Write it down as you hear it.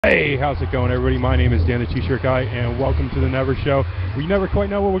Hey, how's it going, everybody? My name is Dan the T-Shirt Guy, and welcome to the Never Show. We never quite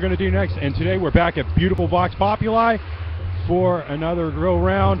know what we're going to do next, and today we're back at beautiful box Populi for another go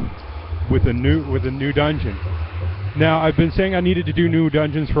round with a new dungeon. Now, I've been saying I needed to do new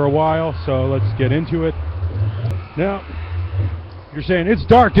dungeons for a while, so let's get into it. Now, you're saying it's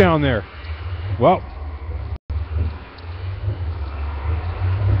dark down there. Well,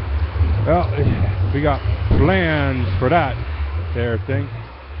 we got plans for that there thing.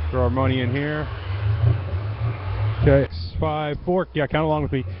 Throw our money in here. Okay, 5, 4. Yeah, count along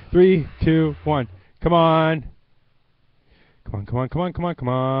with me. 3, 2, 1. Come on. Come on, come on, come on, come on, come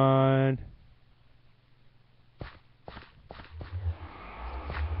on.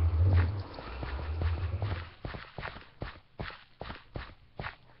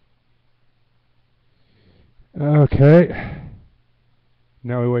 Okay.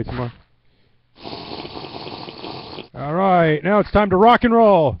 Now we wait some more. All right, now it's time to rock and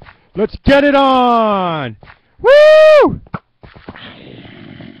roll. Let's get it on. Woo!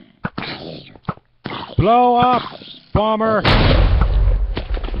 Blow up, bomber.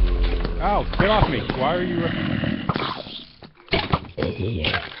 Ow, get off me. Why are you...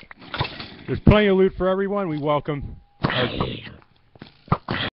 There's plenty of loot for everyone. We welcome.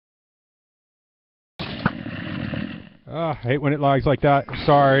 I hate when it lags like that.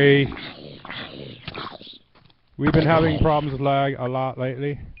 Sorry. We've been having problems with lag a lot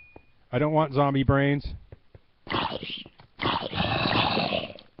lately. I don't want zombie brains.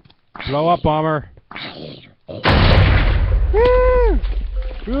 Blow up, bomber. Woo!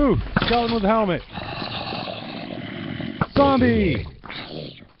 Ooh, skeleton with a helmet. Zombie!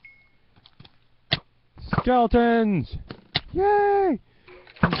 Skeletons! Yay!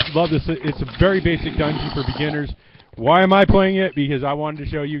 Love this. It's a very basic dungeon for beginners. Why am I playing it? Because I wanted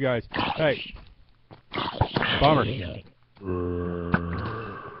to show you guys. Hey. Bomber.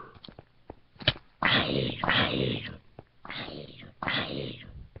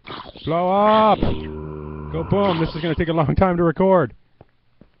 Blow up! Go boom. This is going to take a long time to record.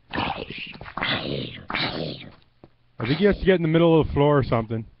 I think he has to get in the middle of the floor or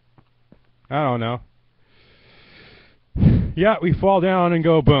something. I don't know. Yeah, we fall down and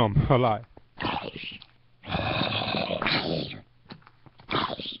go boom a lot.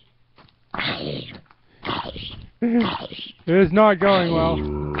 It is not going well.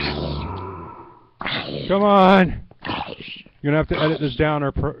 Come on. You're going to have to edit this down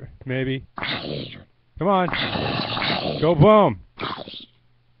or maybe. Come on. Go boom.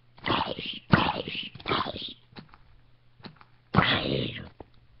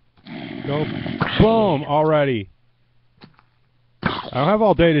 Go boom already. I don't have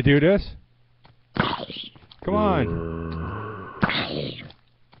all day to do this. Come on.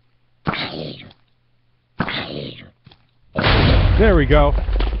 There we go.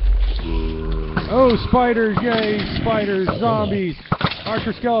 Oh, spiders, yay, spiders, zombies,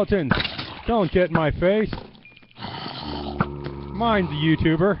 archer skeletons. Don't get in my face. Mine's a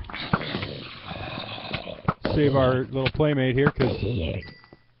YouTuber. Save our little playmate here, cause...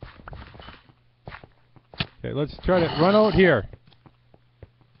 Okay, let's try to run out here.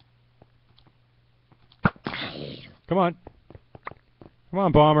 Come on. Come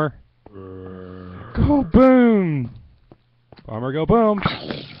on, bomber. Go boom! Bomber, go boom!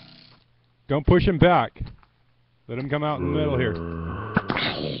 Don't push him back. Let him come out in the middle here.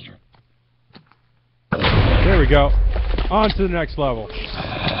 There we go. On to the next level.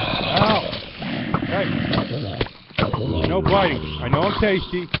 Ow! Hey. No biting. I know I'm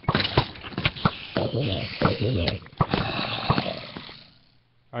tasty.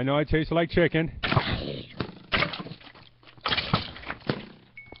 I know I taste like chicken.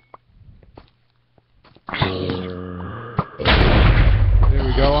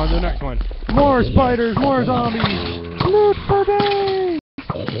 Go on to the next one. More spiders, more zombies. Loot for days.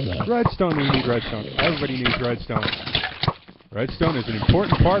 Redstone, we need redstone. Everybody needs redstone. Redstone is an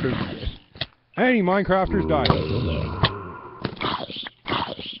important part of any Minecrafter's diet.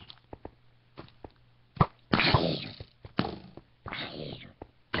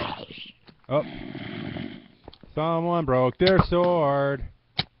 Oh. Someone broke their sword.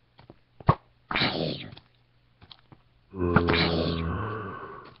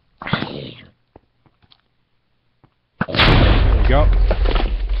 Go.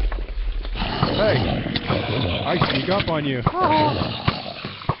 Hey, I sneak up on you. Hey,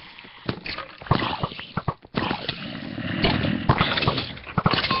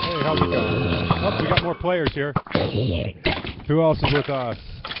 how's it going? Oh, we got more players here. Who else is with us?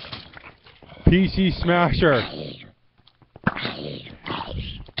 PC Smasher.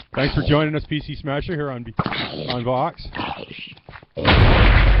 Thanks for joining us, PC Smasher, here on Vox.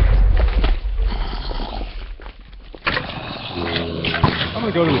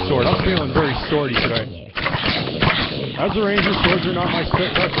 going to go to the sword. I'm feeling very swordy today. As a ranger, swords are not my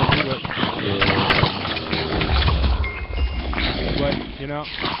specialty, but, you know,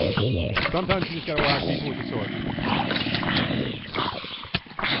 sometimes you just got to whack people with the sword.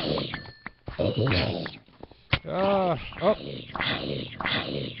 Oh.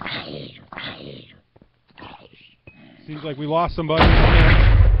 Seems like we lost somebody.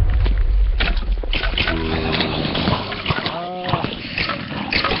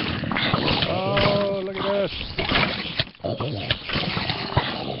 Oh, look at this.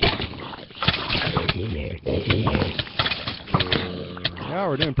 Yeah,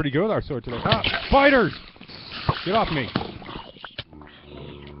 we're doing pretty good with our sword today. Ah, fighters! Get off me.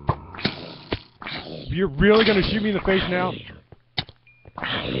 You're really going to shoot me in the face now?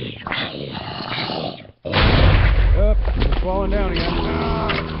 We're falling down again. Ah.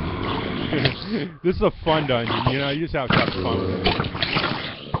 This is a fun dungeon, you know, you just have to have fun with it.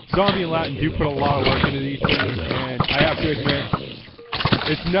 Zombie and Latin do put a lot of work into these things, and I have to admit,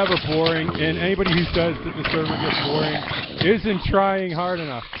 it's never boring, and anybody who says that the server gets boring isn't trying hard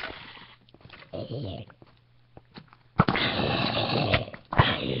enough.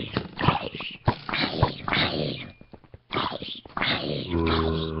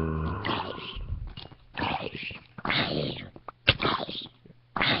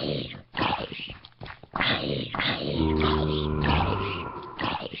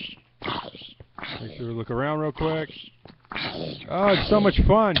 Make sure we look around real quick. Oh, it's so much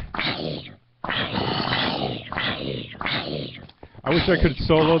fun. I wish I could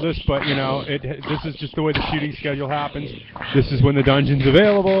solo this, but you know, this is just the way the shooting schedule happens. This is when the dungeon's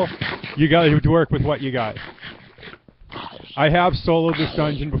available. You got to work with what you got. I have soloed this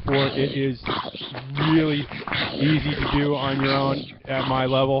dungeon before. It is really easy to do on your own at my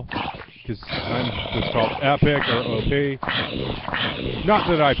level, because I'm what's called epic or OP. Not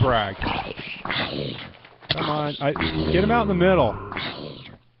that I brag. Come on, get him out in the middle.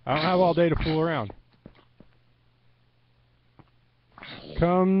 I don't have all day to fool around.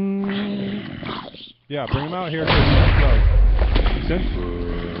 Come, yeah, bring him out here so he's close.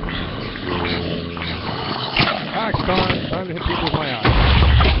 Axe time. Time to hit people with my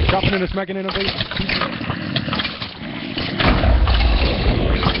axe. Chopping in a smacking in a beat.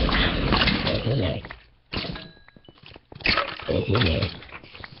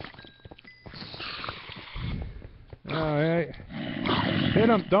 Alright. Hit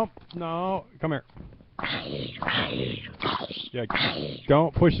him. Don't. No. Come here. Yeah.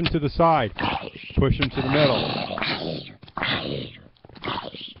 Don't push him to the side. Push him to the middle.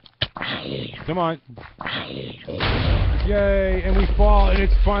 Come on. Yay. And we fall, and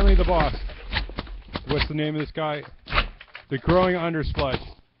it's finally the boss. What's the name of this guy? The Growing Undersludge.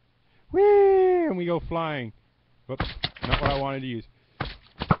 Whee! And we go flying. Whoops. Not what I wanted to use.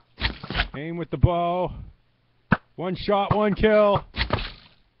 Aim with the bow. One shot, one kill.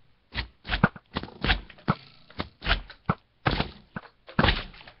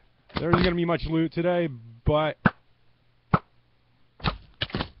 There isn't going to be much loot today, but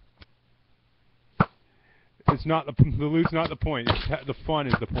it's not the loot's not the point. It's the fun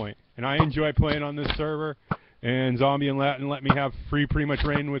is the point. And I enjoy playing on this server. And Zombie and Latin let me have pretty much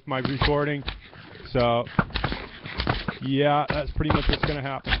reign with my recording. So yeah, that's pretty much what's going to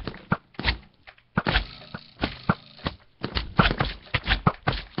happen.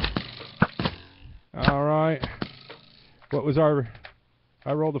 All right. What was our?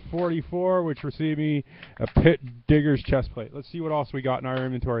 I rolled a 44, which received me a Pit Digger's chest plate. Let's see what else we got in our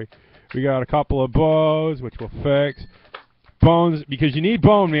inventory. We got a couple of bows, which we'll fix. Bones, because you need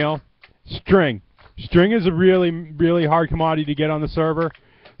bone meal. String. String is a really, really hard commodity to get on the server.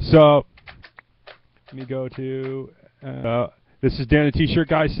 So, let me go to... this is Dan the T-shirt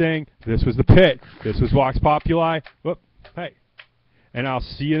guy saying, this was the pit. This was Vox Populi. Whoop. Hey. And I'll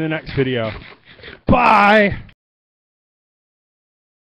see you in the next video. Bye!